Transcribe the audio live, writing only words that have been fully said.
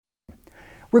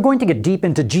We're going to get deep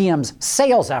into GM's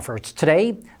sales efforts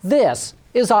today. This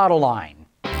is Autoline.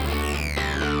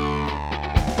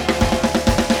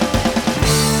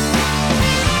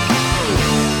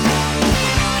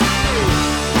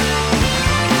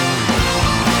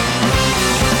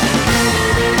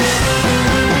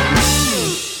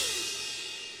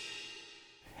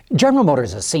 General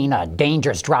Motors has seen a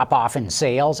dangerous drop-off in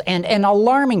sales and an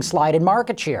alarming slide in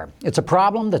market share. It's a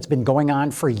problem that's been going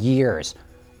on for years.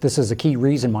 This is a key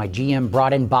reason why GM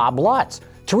brought in Bob Lutz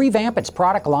to revamp its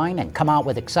product line and come out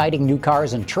with exciting new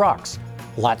cars and trucks.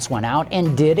 Lutz went out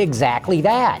and did exactly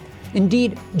that.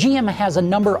 Indeed, GM has a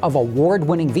number of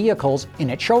award-winning vehicles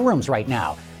in its showrooms right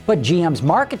now, but GM's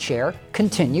market share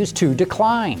continues to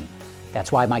decline.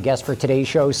 That's why my guest for today's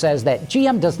show says that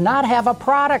GM does not have a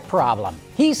product problem.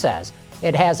 He says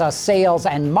it has a sales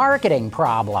and marketing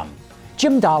problem.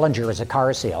 Jim Dollinger is a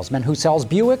car salesman who sells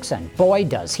Buicks, and boy,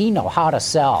 does he know how to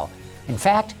sell. In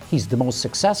fact, he's the most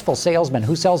successful salesman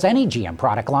who sells any GM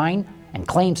product line and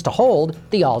claims to hold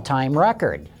the all-time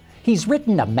record. He's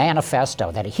written a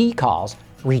manifesto that he calls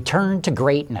Return to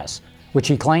Greatness, which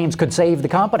he claims could save the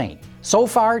company. So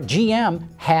far, GM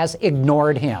has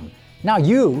ignored him. Now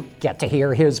you get to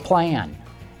hear his plan.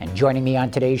 And joining me on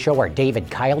today's show are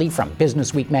David Kiley from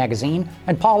Business Week magazine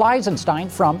and Paul Eisenstein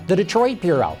from the Detroit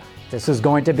Bureau. This is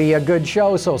going to be a good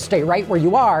show, so stay right where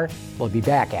you are. We'll be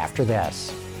back after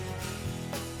this.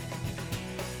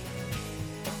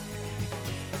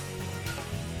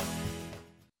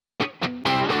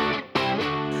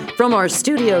 From our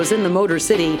studios in the Motor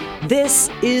City, this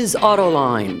is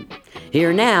Autoline.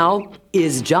 Here now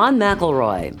is John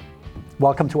McElroy.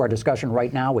 Welcome to our discussion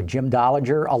right now with Jim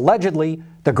Dollinger, allegedly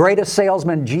the greatest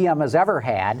salesman GM has ever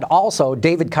had. Also,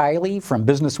 David Kiley from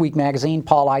Business Week magazine,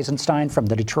 Paul Eisenstein from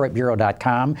the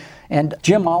DetroitBureau.com. And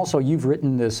Jim, also, you've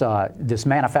written this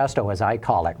manifesto, as I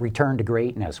call it, Return to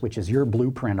Greatness, which is your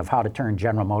blueprint of how to turn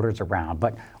General Motors around.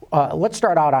 But let's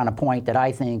start out on a point that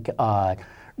I think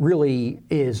really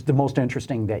is the most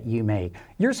interesting that you make.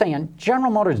 You're saying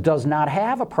General Motors does not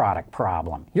have a product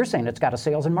problem. You're saying it's got a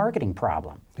sales and marketing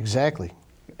problem. Exactly.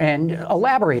 And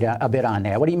elaborate a bit on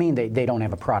that. What do you mean they don't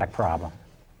have a product problem?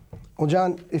 Well,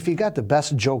 John, if you got the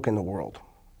best joke in the world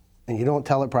and you don't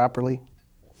tell it properly,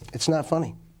 it's not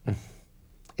funny.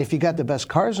 If you got the best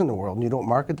cars in the world and you don't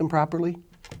market them properly,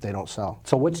 they don't sell.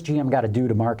 So what's GM got to do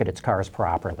to market its cars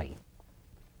properly?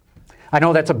 I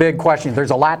know that's a big question.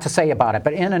 There's a lot to say about it,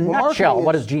 but in a nutshell,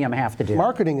 what does GM have to do?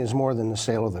 Marketing is more than the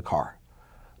sale of the car.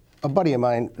 A buddy of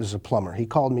mine is a plumber. He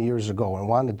called me years ago and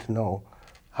wanted to know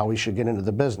how he should get into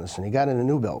the business, and he got into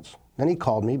new builds. Then he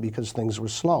called me because things were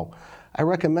slow. I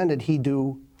recommended he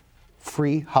do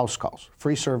free house calls,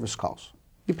 free service calls.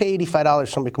 You pay $85,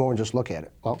 somebody come over and just look at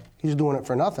it. Well, he's doing it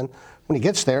for nothing. When he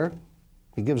gets there,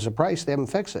 he gives a price, they have him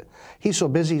fix it. He's so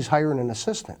busy, he's hiring an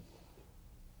assistant.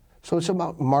 So it's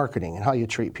about marketing and how you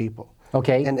treat people.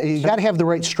 Okay. And you got to have the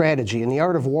right strategy. In the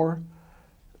art of war,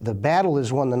 the battle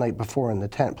is won the night before in the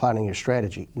tent, plotting your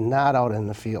strategy, not out in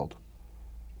the field.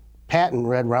 Patton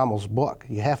read Rommel's book.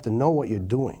 You have to know what you're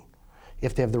doing. You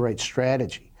have to have the right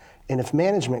strategy. And if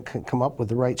management can come up with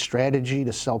the right strategy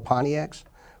to sell Pontiacs,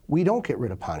 we don't get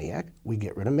rid of Pontiac, we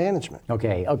get rid of management.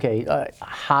 Okay.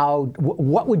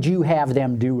 What would you have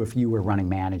them do if you were running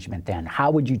management then?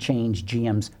 How would you change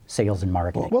GM's sales and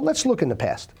marketing? Well, let's look in the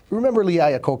past. Remember Lee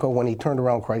Iacocca when he turned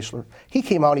around Chrysler? He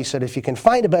came out and he said, if you can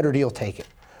find a better deal, take it.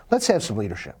 Let's have some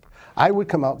leadership. I would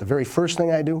come out, the very first thing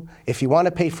I do, if you want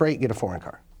to pay freight, get a foreign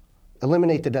car.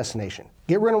 Eliminate the destination.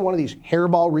 Get rid of one of these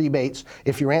hairball rebates.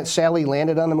 If your Aunt Sally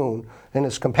landed on the moon and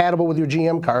it's compatible with your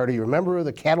GM card or you're a member of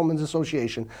the Cattlemen's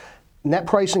Association, net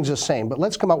pricing's the same, but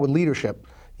let's come out with leadership.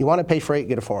 You want to pay freight,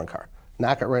 get a foreign car.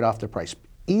 Knock it right off the price.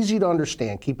 Easy to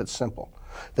understand, keep it simple.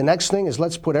 The next thing is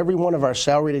let's put every one of our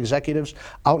salaried executives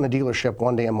out in a dealership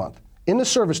one day a month. In the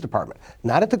service department,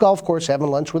 not at the golf course having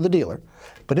lunch with the dealer,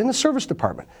 but in the service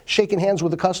department, shaking hands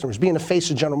with the customers, being the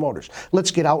face of General Motors. Let's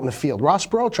get out in the field. Ross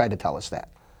Perot tried to tell us that.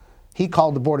 He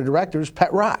called the board of directors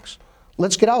pet rocks.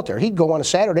 Let's get out there. He'd go on a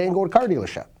Saturday and go to a car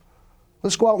dealership.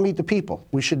 Let's go out and meet the people.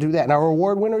 We should do that. And our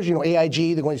award winners,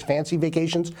 AIG, they're going to fancy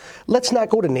vacations. Let's not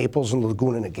go to Naples and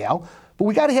Laguna Niguel, but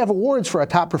we got to have awards for our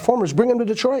top performers. Bring them to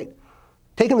Detroit.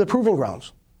 Take them to the proving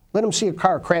grounds. Let them see a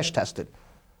car crash tested.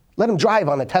 Let them drive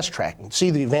on the test track and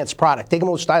see the advanced product. Take them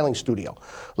to a styling studio.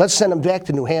 Let's send them back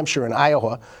to New Hampshire and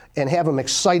Iowa and have them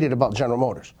excited about General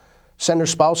Motors. Send their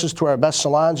spouses to our best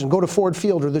salons and go to Ford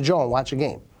Field or the Joe and watch a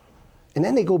game. And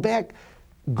then they go back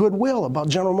goodwill about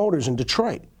General Motors in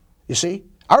Detroit. You see?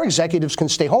 Our executives can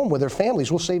stay home with their families.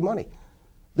 We'll save money.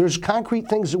 There's concrete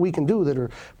things that we can do that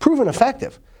are proven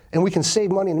effective. And we can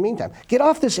save money in the meantime. Get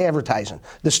off this advertising,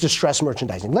 this distressed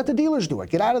merchandising. Let the dealers do it.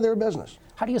 Get out of their business.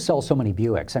 How do you sell so many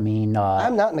Buicks? I mean,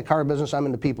 I'm not in the car business. I'm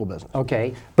in the people business.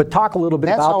 okay, but talk a little bit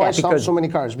That's about how that I sell because so many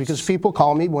cars, because people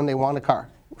call me when they want a car.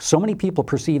 so many people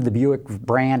perceive the Buick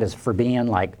brand as for being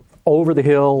like over the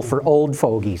hill for old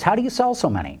fogies. How do you sell so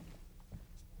many?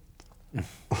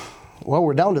 Well,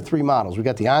 we're down to 3 models. We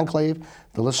got the Enclave,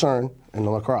 the Lucerne, and the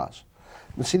LaCrosse.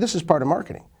 And see, this is part of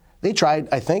marketing. They tried,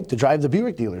 I think, to drive the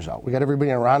Buick dealers out. We got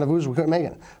everybody in rendezvous. We couldn't make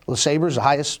it. LeSabre's the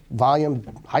highest volume,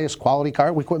 highest quality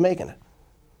car. We quit making it.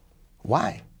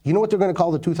 Why? You know what they're going to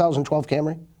call the 2012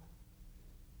 Camry?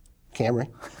 Camry.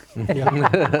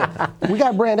 We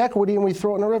got brand equity and we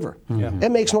throw it in the river.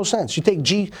 It makes no sense. You take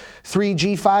G3,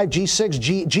 G5, G6,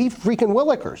 G freaking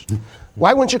Willikers.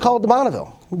 Why wouldn't you call it the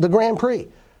Bonneville, the Grand Prix?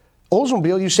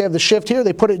 Oldsmobile used to have the shift here.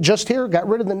 They put it just here, got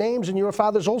rid of the names, and your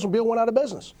father's Oldsmobile went out of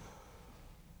business.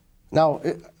 Now,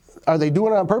 are they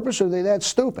doing it on purpose or are they that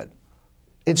stupid?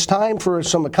 It's time for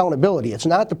some accountability. It's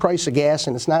not the price of gas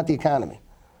and it's not the economy.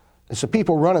 It's the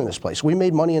people running this place. We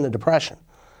made money in the Depression.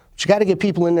 But you got to get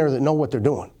people in there that know what they're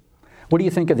doing. What do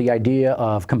you think of the idea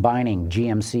of combining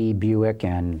GMC, Buick,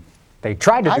 and they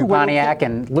tried to do I wouldn't Pontiac,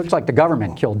 and it looks like the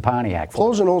government killed Pontiac.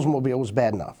 Closing Oldsmobile was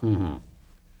bad enough.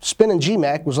 Spinning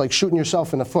GMAC was like shooting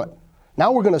yourself in the foot.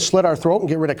 Now we're going to slit our throat and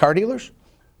get rid of car dealers?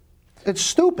 It's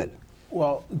stupid.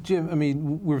 Well, Jim, I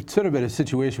mean, we're sort of at a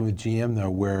situation with GM, though,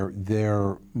 where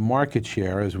their market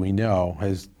share, as we know,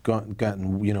 has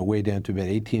gotten way down to about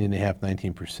 18.5%,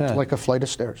 19%. Like a flight of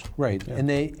stairs. Right, yeah.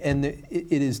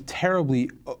 It is terribly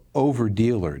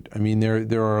over-dealered. I mean,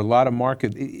 there are a lot of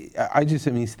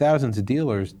thousands of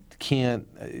dealers can't.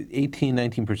 18,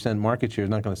 19% market share is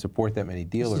not going to support that many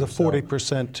dealers. This is a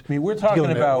 40%. I mean, we're talking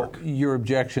about your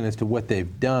objection as to what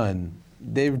they've done.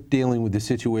 They're dealing with the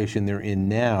situation they're in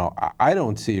now. I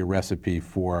don't see a recipe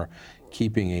for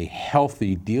keeping a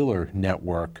healthy dealer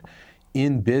network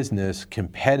in business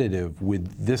competitive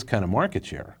with this kind of market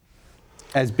share,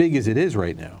 as big as it is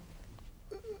right now.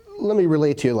 Let me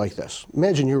relate to you like this.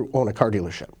 Imagine you own a car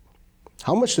dealership.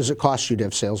 How much does it cost you to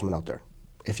have salesmen out there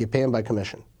if you pay them by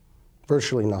commission?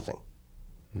 Virtually nothing.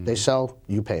 They sell,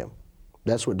 you pay them.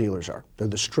 That's what dealers are. They're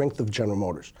the strength of General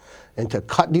Motors. And to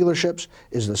cut dealerships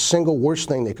is the single worst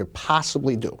thing they could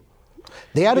possibly do.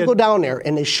 They ought to go down there,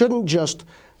 and they shouldn't just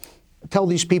tell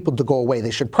these people to go away.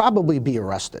 They should probably be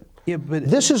arrested. Yeah, but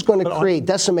this is going to create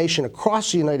decimation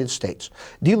across the United States.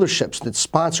 Dealerships that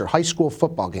sponsor high school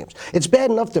football games. It's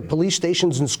bad enough that police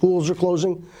stations and schools are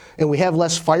closing, and we have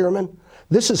less firemen.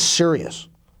 This is serious.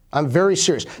 I'm very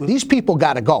serious. These people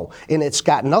got to go. And it's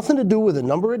got nothing to do with the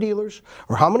number of dealers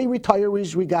or how many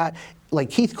retirees we got. Like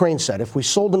Keith Crane said, if we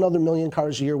sold another 1 million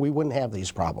cars a year, we wouldn't have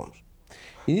these problems.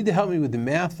 You need to help me with the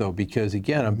math, though, because,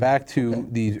 again, I'm back to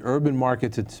these urban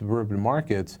markets and suburban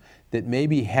markets that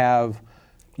maybe have,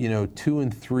 2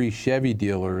 and 3 Chevy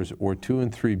dealers or 2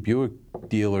 and 3 Buick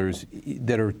dealers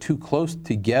that are too close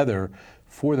together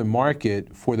for the market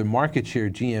share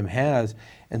GM has.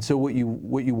 And so what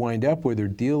you wind up with are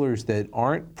dealers that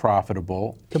aren't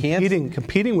profitable,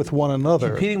 competing with one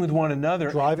another, driving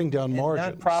driving down margins,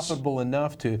 not profitable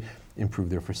enough to improve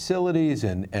their facilities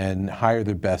and hire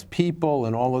the best people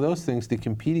and all of those things to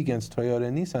compete against Toyota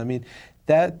and Nissan. I mean,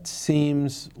 that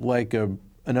seems like an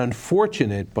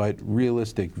unfortunate but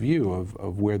realistic view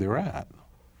of where they're at.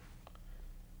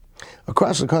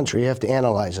 Across the country, you have to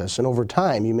analyze this, and over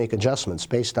time, you make adjustments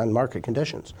based on market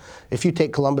conditions. If you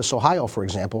take Columbus, Ohio, for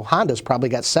example, Honda's probably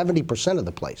got 70% of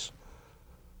the place.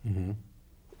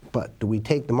 But do we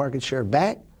take the market share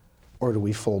back, or do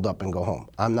we fold up and go home?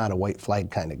 I'm not a white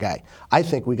flag kind of guy. I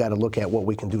think we got to look at what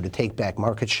we can do to take back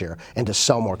market share and to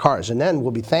sell more cars, and then we'll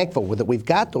be thankful that we've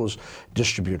got those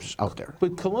distributors out there.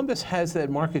 But Columbus has that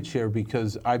market share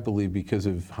because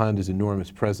of Honda's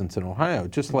enormous presence in Ohio.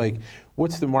 Just like,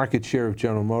 what's the market share of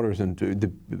General Motors and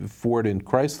the Ford and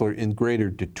Chrysler in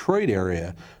greater Detroit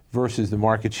area versus the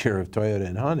market share of Toyota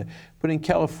and Honda? But in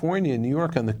California, New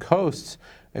York, on the coasts,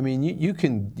 I mean, you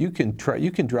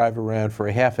can drive around for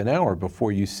a half an hour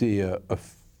before you see a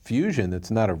Fusion that's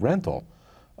not a rental,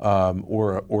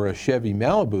 or a Chevy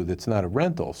Malibu that's not a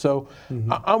rental. So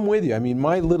I'm with you. I mean,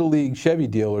 my Little League Chevy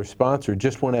dealer sponsor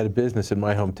just went out of business in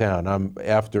my hometown. I'm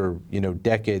after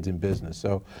decades in business,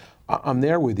 so I'm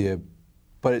there with you.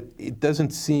 But it doesn't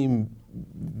seem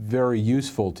very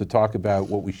useful to talk about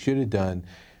what we should have done.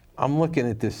 I'm looking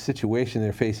at this situation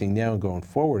they're facing now and going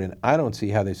forward, and I don't see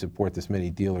how they support this many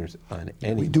dealers on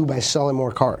any. We do by selling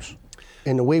more cars.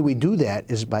 And the way we do that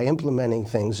is by implementing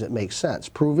things that make sense,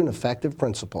 proven effective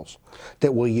principles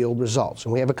that will yield results.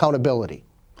 And we have accountability.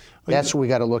 That's what we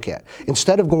got to look at.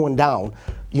 Instead of going down,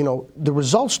 the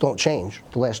results don't change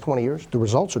the last 20 years. The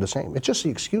results are the same. It's just the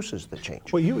excuses that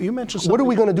change. Well, you mentioned something. What are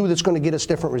we going to do that's going to get us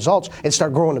different results and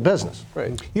start growing the business?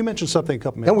 Right. You mentioned something a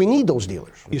couple minutes And we need those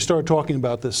dealers. You started talking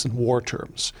about this in war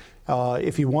terms.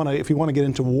 If you want to get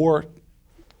into war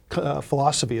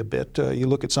philosophy a bit, you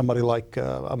look at somebody like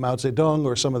Mao Zedong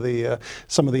or some of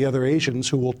the other Asians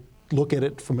who will look at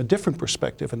it from a different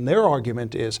perspective, and their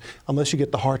argument is, unless you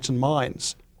get the hearts and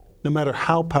minds, no matter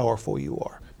how powerful you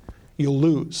are, you'll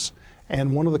lose.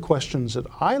 And one of the questions that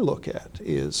I look at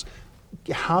is,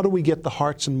 how do we get the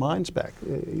hearts and minds back?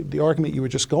 The argument you were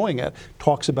just going at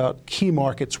talks about key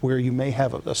markets where you may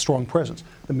have a strong presence.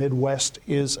 The Midwest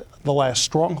is the last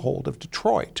stronghold of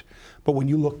Detroit. But when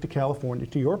you look to California,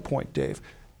 to your point, Dave,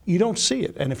 you don't see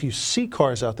it. And if you see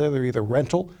cars out there, they're either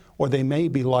rental or they may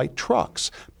be light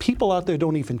trucks. People out there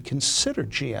don't even consider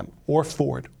GM or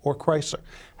Ford or Chrysler.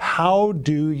 How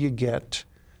do you get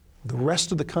the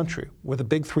rest of the country, where the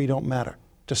big three don't matter,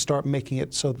 to start making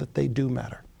it so that they do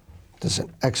matter? That's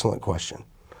an excellent question.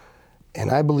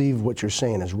 And I believe what you're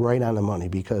saying is right on the money,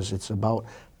 because it's about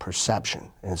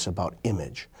perception and it's about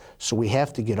image. So we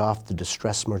have to get off the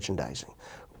distress merchandising,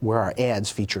 where our ads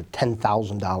feature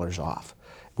 $10,000 off.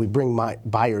 We bring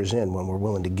buyers in when we're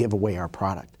willing to give away our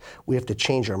product. We have to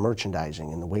change our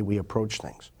merchandising and the way we approach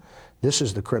things. This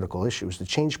is the critical issue, is to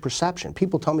change perception.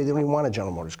 People tell me they don't even want a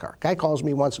General Motors car. Guy calls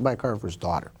me, wants to buy a car for his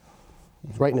daughter.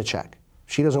 He's writing a check.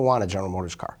 She doesn't want a General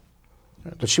Motors car.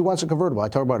 But she wants a convertible. I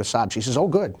tell her about a Saab. She says, oh,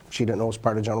 good. She didn't know it was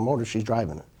part of General Motors. She's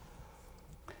driving it.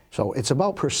 So it's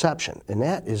about perception, and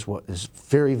that is what is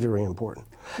very, very important.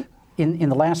 In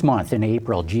the last month, in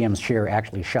April, GM's share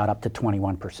actually shot up to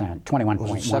 21%, 21.1. It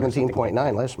was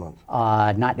 17.9 last month.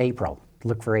 Not April.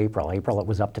 Look for April. April, it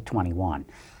was up to 21.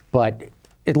 But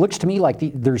it looks to me like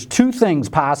there's two things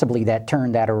possibly that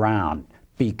turned that around,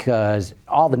 because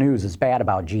all the news is bad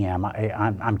about GM.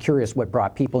 I'm curious what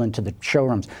brought people into the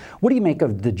showrooms. What do you make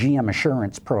of the GM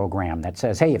Assurance program that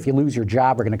says, hey, if you lose your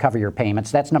job, we're going to cover your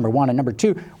payments? That's number one. And number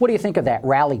two, what do you think of that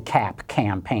Rally Cap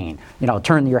campaign?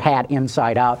 Turn your hat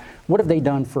inside out. What have they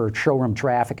done for showroom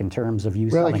traffic in terms of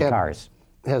you selling cars?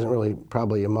 Hasn't really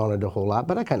probably amounted to a whole lot,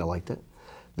 but I kind of liked it.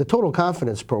 The Total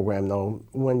Confidence program, though,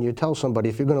 when you tell somebody,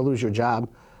 if you're going to lose your job,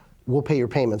 we'll pay your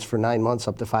payments for 9 months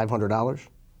up to $500.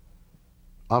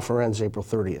 Offer ends April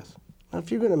 30th. Now, if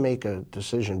you're going to make a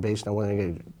decision based on whether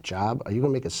you get a job, are you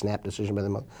going to make a snap decision by the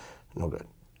month? No good.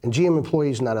 And GM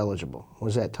employees not eligible. What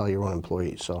does that tell your own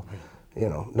employees? So,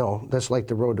 no, that's like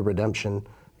the road to redemption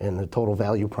and the total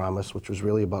value promise, which was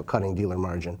really about cutting dealer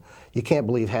margin. You can't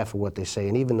believe half of what they say,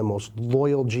 and even the most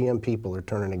loyal GM people are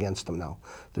turning against them now.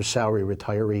 Their salary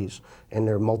retirees and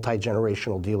their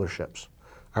multi-generational dealerships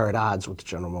are at odds with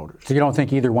General Motors. So you don't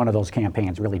think either one of those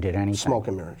campaigns really did anything? Smoke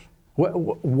and mirrors.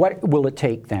 What will it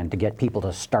take then to get people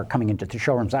to start coming into the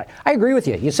showrooms? I agree with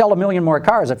you. You sell 1 million more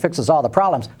cars, it fixes all the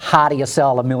problems. How do you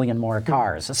sell 1 million more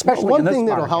cars, especially One in this thing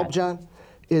market? that'll help, John,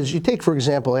 is you take, for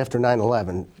example, after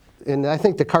 9/11, and I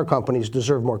think the car companies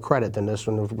deserve more credit than this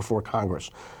when they were before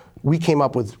Congress. We came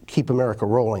up with Keep America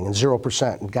Rolling and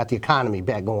 0% and got the economy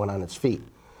back going on its feet.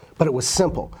 But it was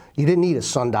simple. You didn't need a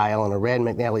sundial and a Rand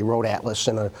McNally road atlas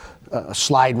and a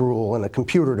slide rule and a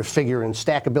computer to figure in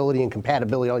stackability and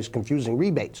compatibility, all these confusing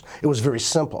rebates. It was very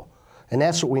simple. And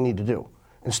that's what we need to do.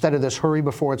 Instead of this hurry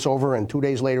before it's over and 2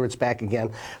 days later it's back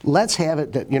again, let's have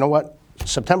it that, you know what,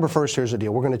 September 1st, here's the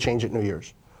deal. We're going to change it New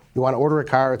Year's. You want to order a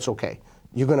car, it's okay.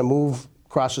 You're going to move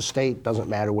across the state, doesn't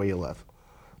matter where you live.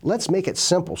 Let's make it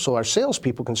simple so our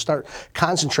salespeople can start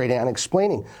concentrating on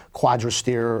explaining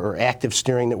quadra-steer or active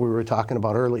steering that we were talking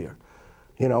about earlier.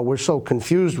 We're so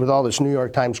confused with all this New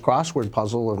York Times crossword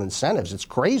puzzle of incentives. It's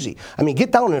crazy. I mean,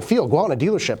 get down in the field, go out in a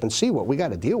dealership and see what we got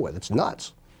to deal with. It's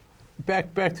nuts.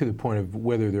 Back to the point of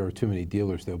whether there are too many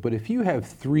dealers, though. But if you have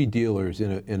 3 dealers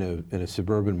in a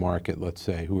suburban market, let's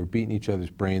say, who are beating each other's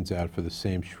brains out for the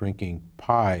same shrinking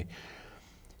pie,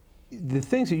 the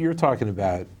things that you're talking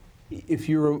about,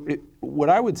 what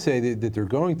I would say that they're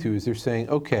going to is they're saying,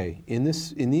 okay, in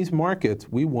these markets,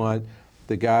 we want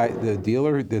the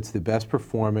dealer that's the best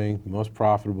performing, most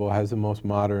profitable, has the most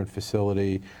modern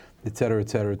facility, et cetera, et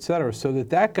cetera, et cetera, so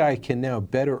that guy can now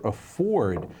better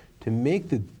afford to make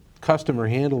the customer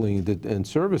handling and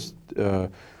service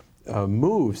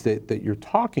moves that you're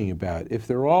talking about. If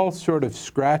they're all sort of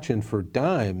scratching for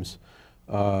dimes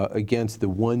against the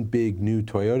one big new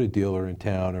Toyota dealer in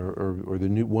town or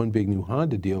the one big new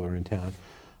Honda dealer in town,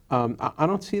 I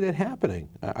don't see that happening.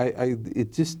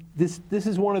 This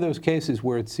is one of those cases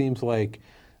where it seems like,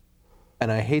 and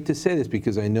I hate to say this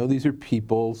because I know these are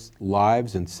people's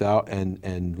lives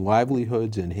and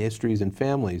livelihoods and histories and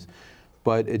families,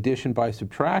 but addition by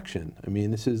subtraction. I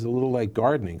mean, this is a little like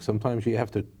gardening. Sometimes you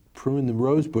have to prune the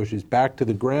rose bushes back to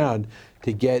the ground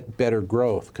to get better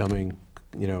growth coming,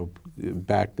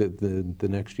 back the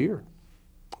next year.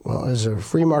 Well, as a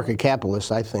free market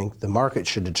capitalist, I think the market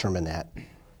should determine that,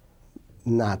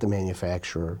 not the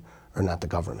manufacturer or not the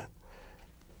government.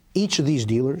 Each of these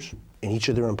dealers and each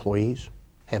of their employees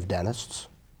have dentists,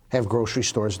 have grocery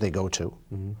stores they go to,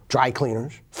 dry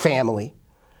cleaners, family.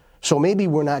 So maybe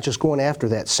we're not just going after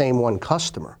that same one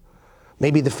customer.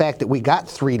 Maybe the fact that we got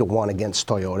 3-1 against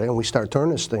Toyota and we start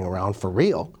turning this thing around for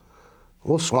real,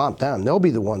 we'll swamp them. They'll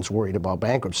be the ones worried about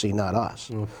bankruptcy, not us.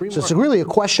 So it's really a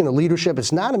question of leadership.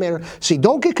 It's not a matter. See,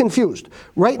 don't get confused.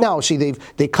 Right now, see,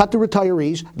 they cut the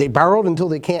retirees. They borrowed until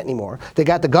they can't anymore. They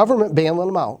got the government bailing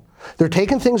them out. They're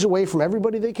taking things away from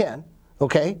everybody they can,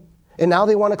 okay? And now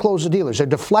they want to close the dealers. They're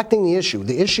deflecting the issue.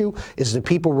 The issue is the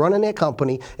people running that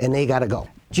company, and they got to go.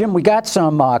 Jim, we got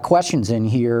some questions in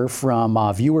here from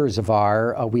viewers of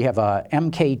our. We have a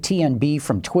MKTNB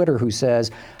from Twitter who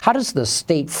says, how does the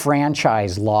state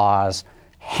franchise laws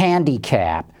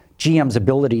handicap GM's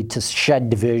ability to shed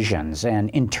divisions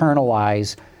and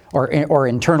internalize or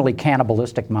internally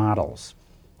cannibalistic models?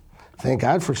 Thank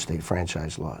God for state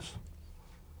franchise laws.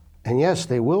 And yes,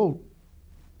 they will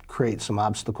create some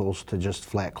obstacles to just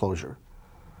flat closure.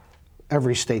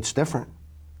 Every state's different.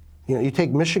 You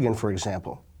take Michigan, for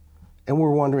example, and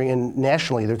we're wondering, and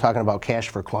nationally they're talking about cash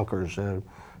for clunkers.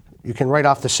 You can write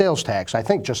off the sales tax, I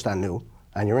think, just on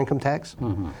your income tax.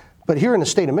 But here in the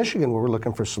state of Michigan, where we're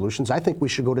looking for solutions, I think we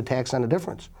should go to tax on the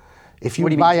difference. If you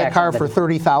buy a car for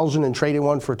 $30,000 and trade in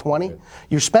one for $20,000,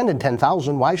 you're spending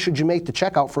 $10,000. Why should you make the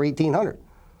checkout for $1,800?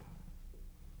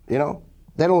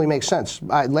 That only makes sense.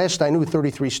 Last I knew,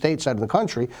 33 states out of the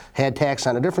country had tax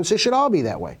on the difference. It should all be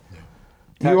that way.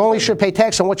 You only should pay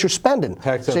tax on what you're spending.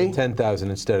 Tax on $10,000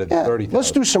 instead of $30,000.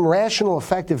 Let's do some rational,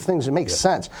 effective things that make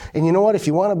sense. And you know what? If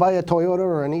you want to buy a Toyota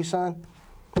or a Nissan,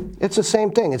 it's the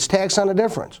same thing. It's tax on the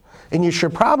difference. And you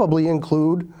should probably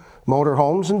include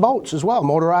motorhomes and boats as well,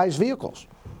 motorized vehicles.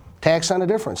 Tax on the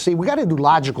difference. See, we got to do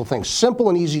logical things, simple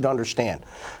and easy to understand.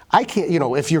 I can't,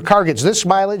 if your car gets this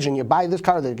mileage and you buy this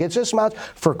car that gets this mileage,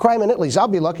 for crime and Italy's, I'll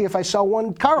be lucky if I sell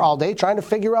one car all day trying to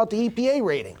figure out the EPA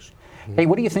ratings. Hey,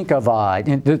 what do you think of,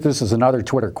 this is another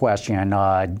Twitter question,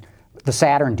 the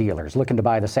Saturn dealers looking to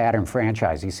buy the Saturn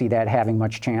franchise? You see that having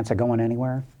much chance of going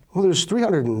anywhere? Well, there's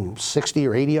 360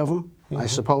 or 80 of them, I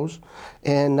suppose.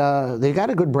 And they got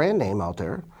a good brand name out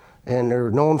there. And they're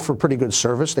known for pretty good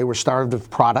service. They were starved of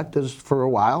product for a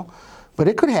while. But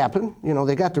it could happen.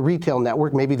 They got the retail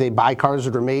network. Maybe they buy cars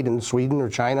that are made in Sweden or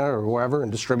China or wherever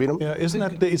and distribute them. Yeah, isn't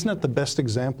that the best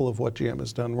example of what GM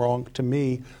has done wrong? To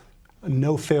me,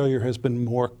 no failure has been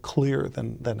more clear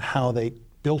than how they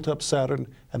built up Saturn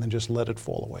and then just let it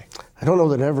fall away. I don't know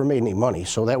that it ever made any money,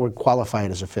 so that would qualify it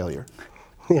as a failure.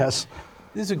 Yes.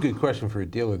 This is a good question for a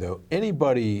dealer, though.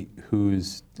 Anybody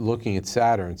who's looking at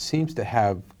Saturn seems to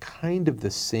have kind of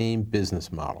the same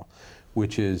business model,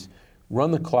 which is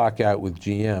run the clock out with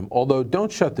GM, although don't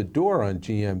shut the door on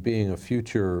GM being a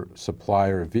future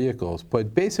supplier of vehicles,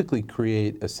 but basically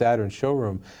create a Saturn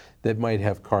showroom that might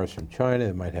have cars from China,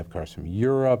 that might have cars from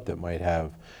Europe, that might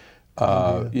have,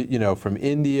 from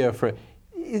India.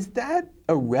 Is that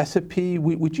a recipe?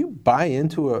 Would you buy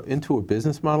into a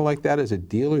business model like that as a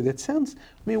dealer? That sounds.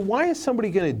 Why is somebody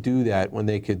going to do that when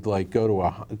they could go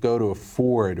to a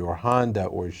Ford or Honda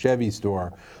or Chevy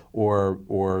store or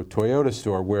Toyota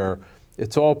store where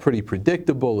it's all pretty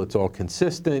predictable, it's all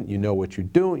consistent, you know what you're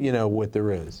doing, you know what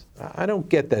there is. I don't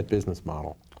get that business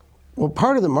model. Well,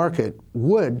 part of the market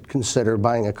would consider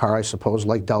buying a car, I suppose,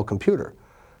 like Dell Computer,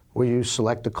 where you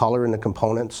select the color and the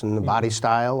components and the body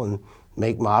style and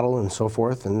make, model, and so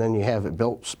forth, and then you have it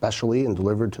built specially and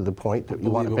delivered to the point that you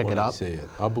want to pick it up.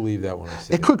 I'll believe that when I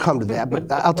see it. It could come to that,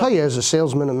 but I'll tell you as a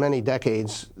salesman of many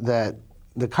decades that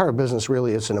the car business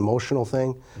really is an emotional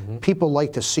thing. People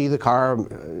like to see the car,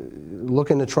 look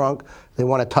in the trunk, they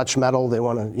want to touch metal, they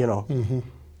want to,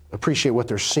 appreciate what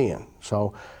they're seeing.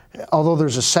 So although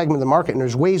there's a segment of the market, and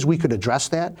there's ways we could address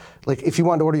that. Like if you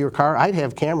wanted to order your car, I'd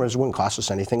have cameras. It wouldn't cost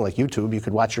us anything, like YouTube. You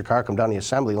could watch your car come down the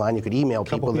assembly line. You could email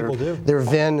people their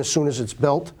VIN as soon as it's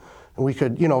built. And we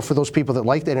could, for those people that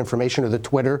like that information, or the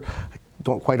Twitter, I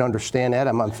don't quite understand that.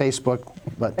 I'm on Facebook.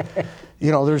 But,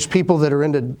 there's people that are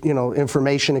into,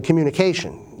 information and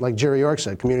communication. Like Jerry York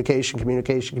said, communication.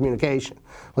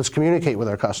 Let's communicate with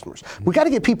our customers. We got to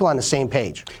get people on the same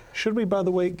page. Should we, by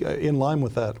the way, in line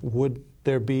with that, would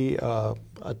there be a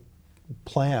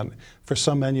plan for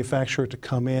some manufacturer to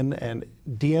come in and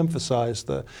de-emphasize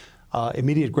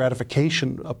immediate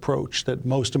gratification approach that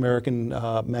most American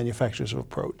manufacturers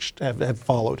have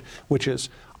followed, which is,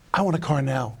 I want a car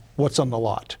now. What's on the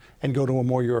lot? And go to a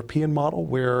more European model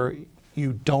where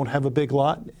you don't have a big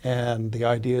lot, and the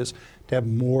idea is to have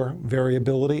more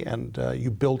variability, and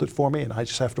you build it for me, and I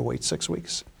just have to wait 6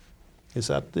 weeks. Is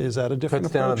that a different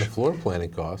Cuts down on approach? the floor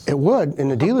planning costs. It would,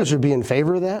 and the dealers would be in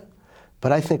favor of that,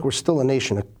 but I think we're still a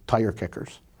nation of tire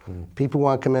kickers. People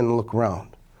want to come in and look around,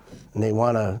 and they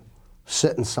want to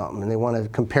sit in something, and they want to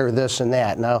compare this and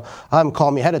that. Now, I'll have them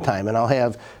call me ahead of time, and I'll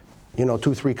have 2,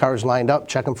 3 cars lined up,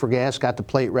 check them for gas, got the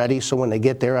plate ready, so when they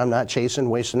get there, I'm not chasing,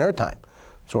 wasting their time.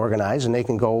 It's organized, and they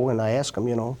can go, and I ask them,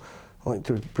 I like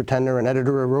to pretend they're an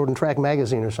editor of Road and Track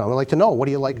magazine or something. I like to know, what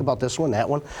do you like about this one, that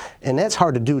one? And that's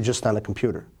hard to do just on a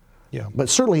computer. Yeah. But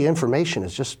certainly information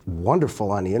is just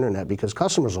wonderful on the internet, because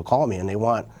customers will call me and they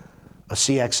want a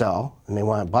CXL and they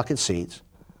want bucket seats.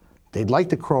 They'd like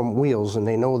the chrome wheels, and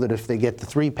they know that if they get the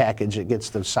 3 package, it gets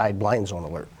the side blind zone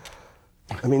alert.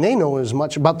 I mean, they know as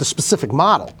much about the specific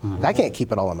model. I can't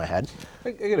keep it all in my head.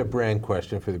 I got a brand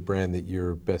question for the brand that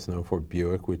you're best known for,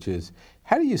 Buick, which is,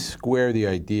 how do you square the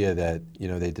idea that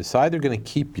they decide they're going to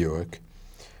keep Buick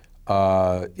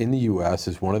in the U.S.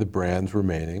 as one of the brands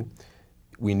remaining?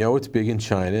 We know it's big in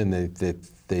China, and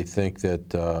they think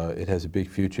that it has a big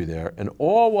future there. And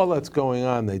all while that's going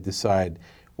on, they decide,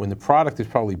 when the product is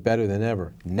probably better than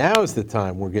ever, now is the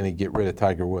time we're going to get rid of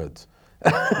Tiger Woods.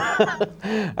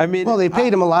 I mean, well, they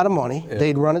paid him a lot of money. Yeah.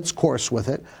 They'd run its course with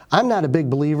it. I'm not a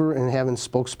big believer in having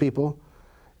spokespeople,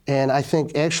 and I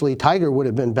think actually Tiger would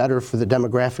have been better for the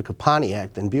demographic of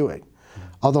Pontiac than Buick,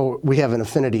 although we have an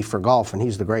affinity for golf, and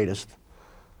he's the greatest.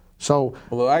 So,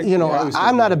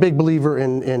 I'm not a big believer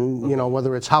in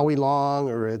whether it's Howie Long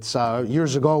or it's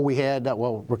years ago we had,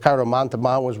 Ricardo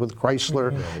Montalban was with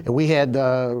Chrysler, and we had,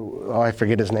 I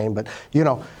forget his name, but,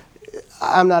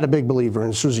 I'm not a big believer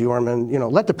in Susie Orman.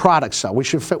 Let the product sell. We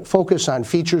should focus on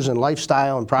features and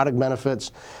lifestyle and product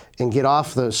benefits, and get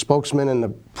off the spokesman and the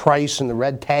price and the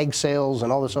red tag sales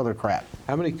and all this other crap.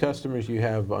 How many customers you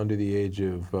have under the age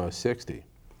of 60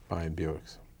 buying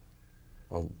Buicks?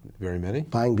 Well, very many?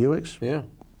 Buying Buicks? Yeah,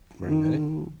 very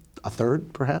many. A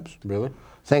third, perhaps. Really?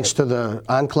 Thanks to the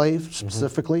Enclave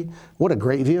specifically. What a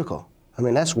great vehicle. I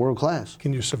mean, that's world class.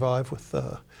 Can you survive with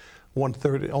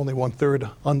only one third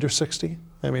under 60?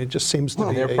 I mean, it just seems to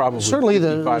be. They're probably certainly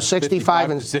 55, the 65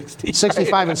 and 60.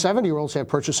 65 and 70-year-olds have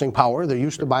purchasing power. They're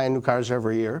used to buying new cars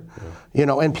every year,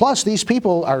 and plus these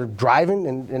people are driving,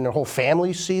 and their whole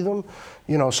families see them,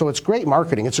 So it's great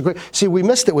marketing. See, we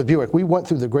missed it with Buick. We went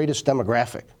through the greatest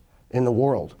demographic in the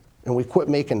world, and we quit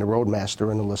making the Roadmaster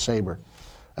and the LeSabre.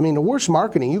 I mean, the worst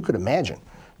marketing you could imagine.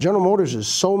 General Motors is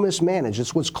so mismanaged.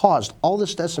 It's what's caused all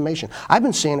this decimation. I've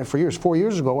been saying it for years. 4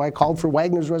 years ago, I called for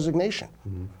Wagner's resignation.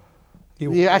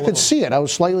 I could see it. I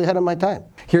was slightly ahead of my time.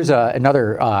 Here's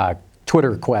another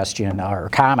Twitter question or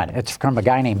comment. It's from a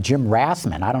guy named Jim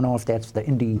Rathman. I don't know if that's the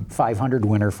Indy 500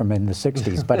 winner from in the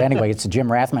 60s, but anyway, it's Jim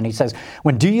Rathman. He says,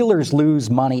 when dealers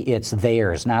lose money, it's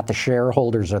theirs, not the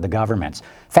shareholders or the government's.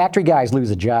 Factory guys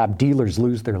lose a job, dealers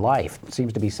lose their life.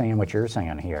 Seems to be saying what you're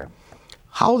saying here.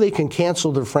 How they can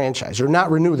cancel their franchise or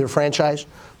not renew their franchise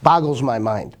boggles my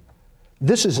mind.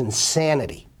 This is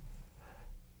insanity.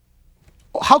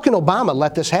 How can Obama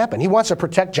let this happen? He wants to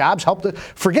protect jobs,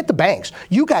 forget the banks.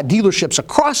 You got dealerships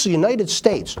across the United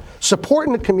States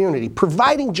supporting the community,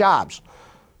 providing jobs.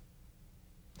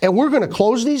 And we're going to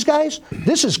close these guys?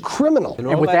 This is criminal.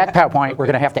 And with that point, we're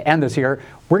going to have to end this here.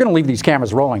 We're going to leave these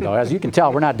cameras rolling, though. As you can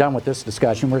tell, we're not done with this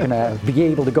discussion. We're going to be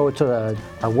able to go to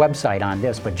our website on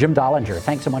this. But Jim Dollinger,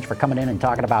 thanks so much for coming in and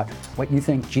talking about what you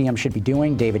think GM should be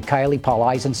doing. David Kiley, Paul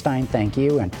Eisenstein, thank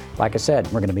you. And like I said,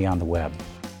 we're going to be on the web.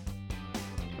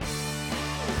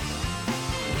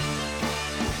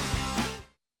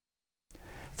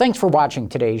 Thanks for watching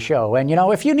today's show. And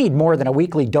if you need more than a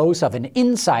weekly dose of an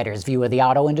insider's view of the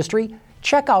auto industry,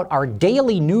 check out our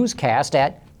daily newscast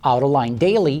at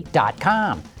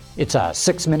AutolineDaily.com. It's a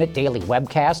 6-minute daily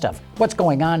webcast of what's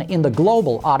going on in the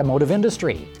global automotive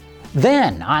industry.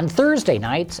 Then, on Thursday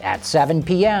nights at 7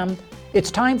 p.m.,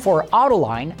 it's time for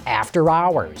Autoline After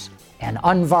Hours, an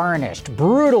unvarnished,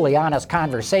 brutally honest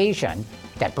conversation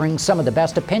that brings some of the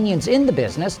best opinions in the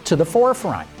business to the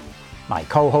forefront. My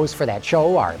co-hosts for that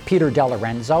show are Peter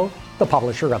DeLorenzo, the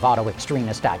publisher of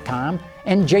AutoExtremist.com,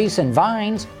 and Jason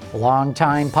Vines,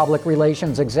 longtime public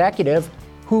relations executive,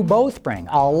 who both bring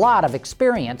a lot of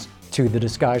experience to the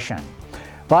discussion.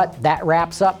 But that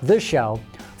wraps up this show.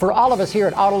 For all of us here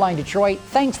at Autoline Detroit,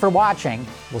 thanks for watching.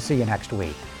 We'll see you next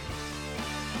week.